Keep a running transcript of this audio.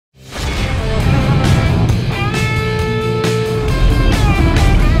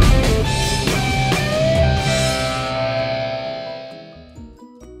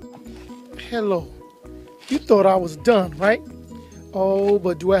Hello. You thought I was done, right? Oh,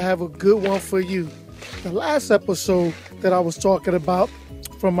 but do I have a good one for you? The last episode that I was talking about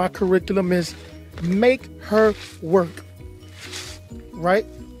from my curriculum is make her work, right?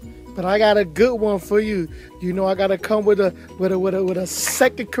 But I got a good one for you. You know, I got to come with a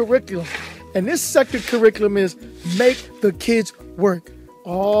second curriculum. And this second curriculum is make the kids work.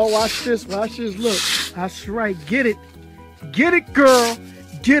 Oh, watch this, look. That's right, get it. Get it, girl.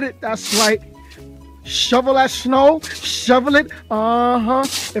 Get it, that's right. Shovel that snow, shovel it.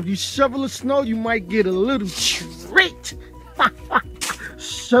 If you shovel the snow, you might get a little treat.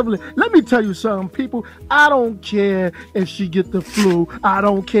 Shovel it. Let me tell you something, people. I don't care if she get the flu. I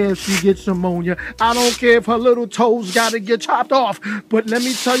don't care if she gets pneumonia. I don't care if her little toes got to get chopped off. But let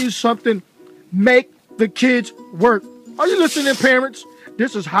me tell you something. Make the kids work. Are you listening, parents?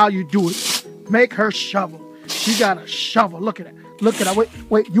 This is how you do it. Make her shovel. She got a shovel. Look at it. Look at it.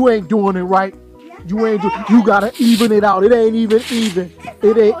 Wait. You ain't doing it right. You gotta even it out. It ain't even.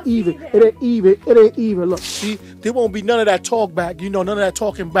 It ain't even. Look, see, there won't be none of that talk back. You know, none of that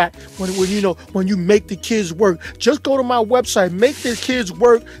talking back when you make the kids work. Just go to my website,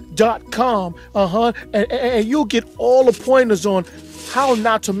 makethekidswork.com. And you'll get all the pointers on how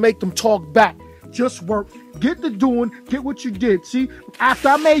not to make them talk back. Just work. Get to doing. Get what you did. See, after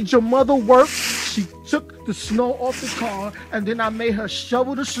I made your mother work, she took the snow off the car, and then I made her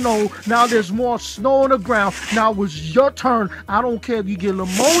shovel the snow. Now there's more snow on the ground. Now it's your turn. I don't care if you get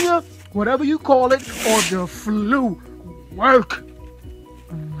pneumonia, whatever you call it, or the flu. Work.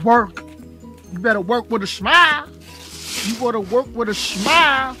 You better work with a smile. You better work with a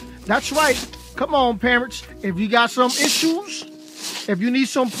smile. That's right. Come on, parents. If you got some issues, if you need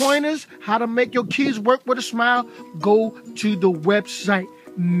some pointers, how to make your kids work with a smile, go to the website.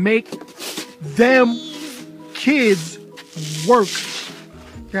 Make them kids work.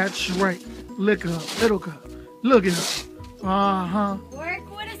 That's right. Look at her, little girl. Look at her.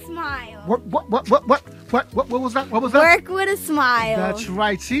 Work with a smile. What was that? What was that? Work with a smile. That's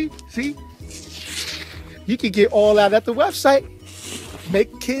right. See? You can get all that at the website.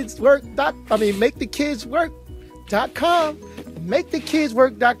 makethekidswork.com.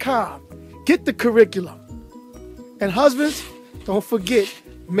 makethekidswork.com. Get the curriculum. And husbands, don't forget,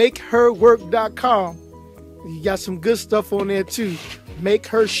 makeherwork.com. You got some good stuff on there too. Make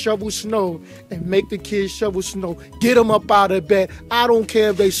her shovel snow and make the kids shovel snow. Get them up out of bed. I don't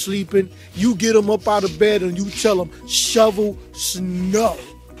care if they sleeping. You get them up out of bed and you tell them, shovel snow.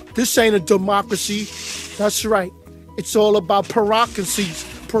 This ain't a democracy. That's right. It's all about bureaucracies,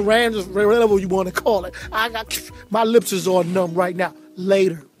 whatever you want to call it. My lips is all numb right now.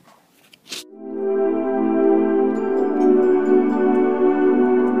 Later.